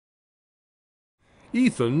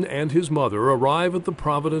Ethan and his mother arrive at the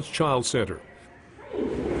Providence Child Center.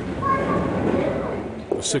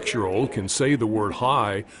 The 6-year-old can say the word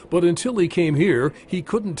hi, but until he came here, he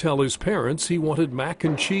couldn't tell his parents he wanted mac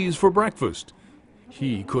and cheese for breakfast.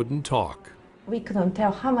 He couldn't talk. We couldn't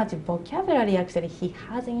tell how much vocabulary actually he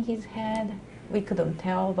has in his head. We couldn't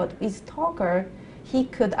tell, but with talker, he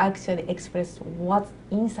could actually express what's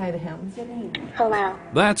inside him. Hello.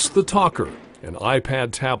 That's the Talker, an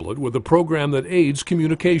iPad tablet with a program that aids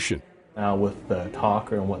communication. Now with the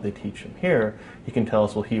Talker and what they teach him here, he can tell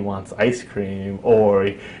us, well, he wants ice cream, or,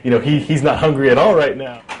 he's not hungry at all right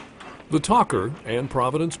now. The Talker and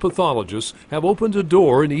Providence pathologists have opened a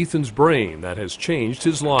door in Ethan's brain that has changed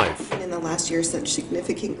his life. In the last year, such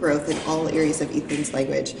significant growth in all areas of Ethan's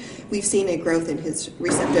language. We've seen a growth in his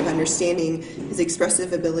receptive understanding, his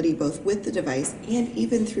expressive ability both with the device and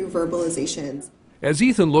even through verbalizations. As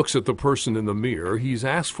Ethan looks at the person in the mirror, he's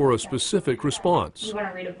asked for a specific response. You want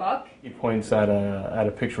to read a book? He points at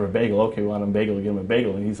a picture of a bagel. Okay, we want a bagel, give him a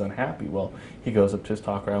bagel, and he's unhappy. Well, he goes up to his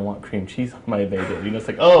Talker, I want cream cheese on my bagel. It's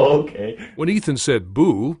like, oh, okay. When Ethan said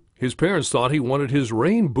boo, his parents thought he wanted his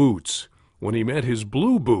rain boots, when he meant his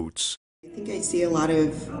blue boots. I think I see a lot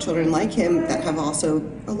of children like him that have also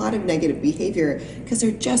a lot of negative behavior because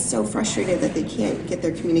they're just so frustrated that they can't get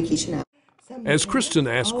their communication out. As Kristen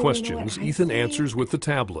asks questions, Ethan answers with the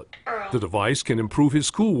tablet. The device can improve his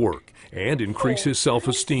schoolwork and increase his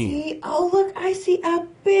self-esteem. Oh, look, I see a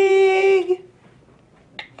big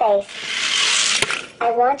Face.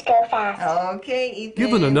 I want to go fast. Okay, Ethan.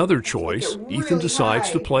 Given another choice, Ethan decides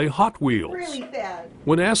to play Hot Wheels. Really fast.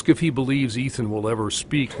 When asked if he believes Ethan will ever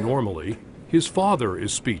speak normally, his father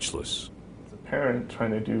is speechless. As a parent,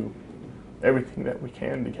 trying to do everything that we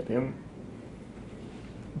can to get him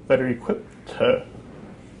better equipped to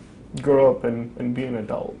grow up and be an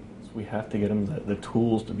adult. We have to get him the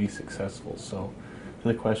tools to be successful. So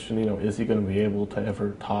the question, is he going to be able to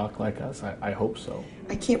ever talk like us? I hope so.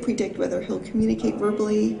 I can't predict whether he'll communicate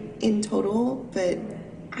verbally in total, but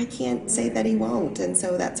I can't say that he won't. And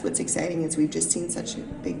so that's what's exciting is we've just seen such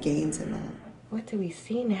big gains in that. What do we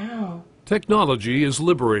see now? Technology is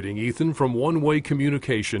liberating Ethan from one-way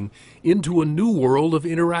communication into a new world of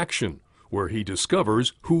interaction, where he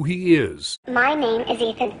discovers who he is. My name is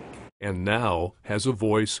Ethan. And now has a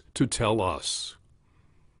voice to tell us.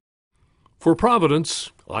 For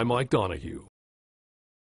Providence, I'm Mike Donahue.